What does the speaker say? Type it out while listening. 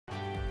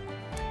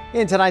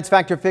In tonight's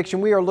Fact or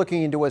Fiction, we are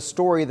looking into a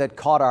story that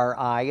caught our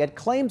eye. It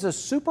claims a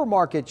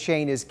supermarket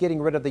chain is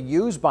getting rid of the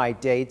use-by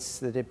dates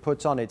that it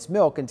puts on its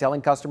milk and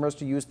telling customers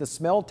to use the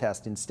smell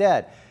test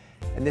instead.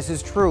 And this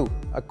is true.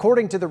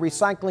 According to the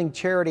recycling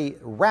charity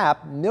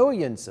WRAP,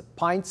 millions of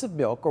pints of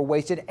milk are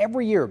wasted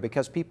every year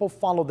because people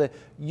follow the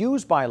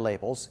use-by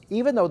labels,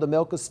 even though the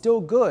milk is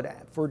still good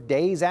for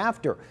days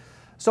after.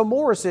 So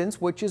Morrison's,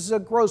 which is a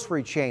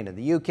grocery chain in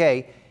the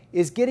UK,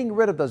 is getting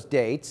rid of those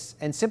dates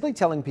and simply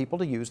telling people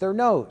to use their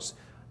nose.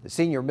 The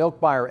senior milk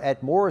buyer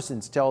at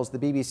Morrison's tells the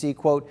BBC,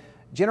 quote,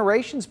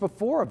 "Generations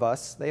before of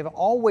us, they've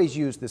always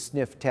used the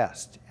sniff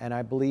test, and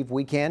I believe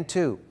we can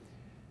too."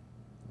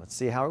 Let's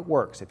see how it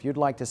works. If you'd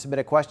like to submit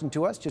a question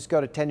to us, just go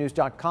to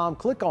 10news.com,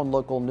 click on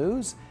local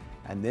news,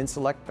 and then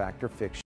select Fact or Fiction.